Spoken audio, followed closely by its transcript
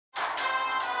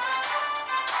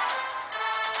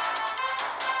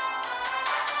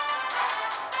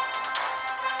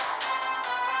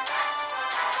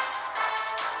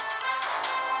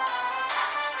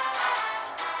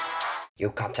You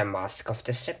got the mask of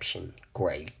deception.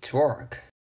 Great work.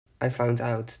 I found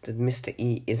out that Mr.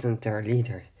 E isn't their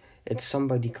leader. It's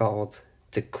somebody called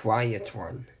the Quiet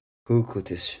One. Who could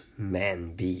this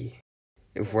man be?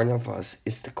 If one of us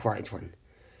is the Quiet One,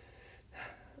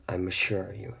 I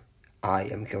assure you, I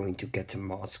am going to get the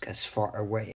mask as far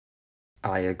away.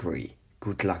 I agree.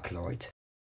 Good luck, Lloyd.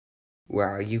 Where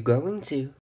are you going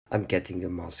to? I'm getting the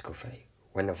mask away.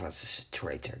 One of us is a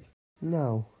traitor.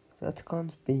 No, that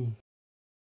can't be.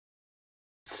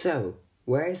 So,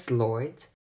 where is Lloyd?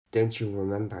 Don't you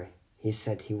remember? He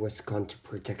said he was going to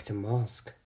protect the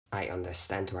mask. I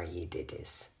understand why he did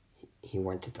this. He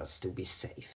wanted us to be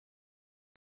safe.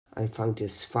 I found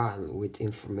this file with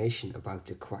information about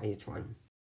the Quiet One.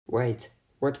 Wait,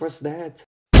 what was that?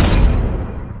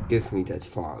 Give me that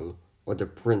file, or the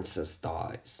princess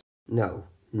dies. No,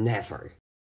 never.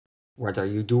 What are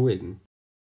you doing?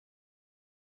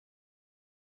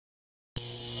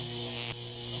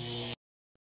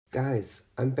 Guys,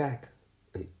 I'm back.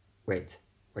 Wait,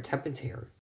 what happened here?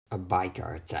 A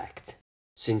biker attacked.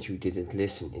 Since you didn't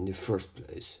listen in the first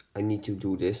place, I need to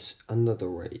do this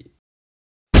another way.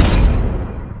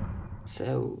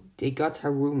 So, they got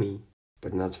Harumi,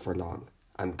 but not for long.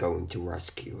 I'm going to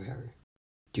rescue her.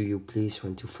 Do you please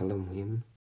want to follow him?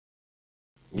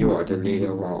 You are the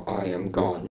leader while I am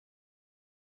gone.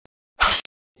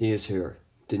 He is here.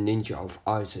 The ninja of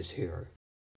ice is here.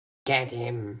 Get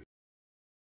him!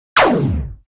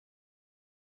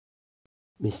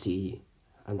 Mr. E,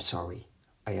 I'm sorry.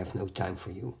 I have no time for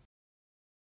you.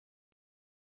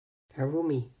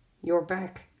 Harumi, you're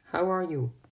back. How are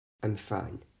you? I'm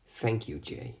fine. Thank you,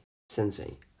 Jay.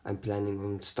 Sensei, I'm planning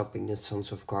on stopping the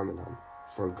Sons of Garmadon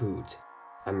for good.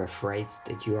 I'm afraid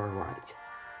that you are right.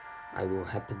 I will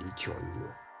happily join you.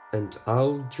 And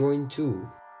I'll join too.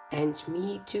 And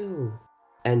me too.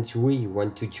 And we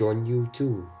want to join you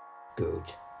too. Good.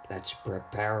 Let's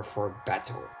prepare for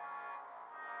battle.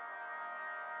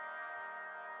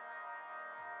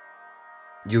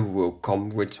 You will come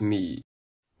with me.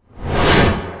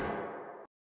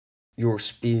 Your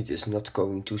speed is not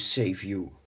going to save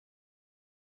you.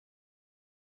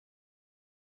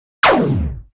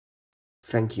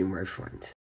 Thank you, my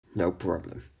friend. No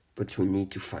problem. But we need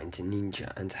to find the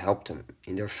ninja and help them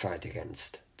in their fight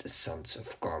against the Sons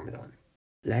of Garmadon.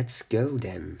 Let's go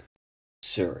then.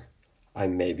 Sir, I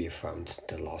maybe found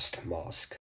the lost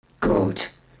mask. Good.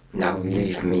 Now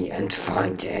leave me and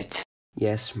find it.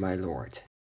 Yes, my lord.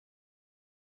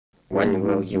 When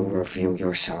will you reveal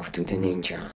yourself to the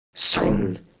ninja?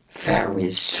 Soon.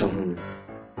 Very soon.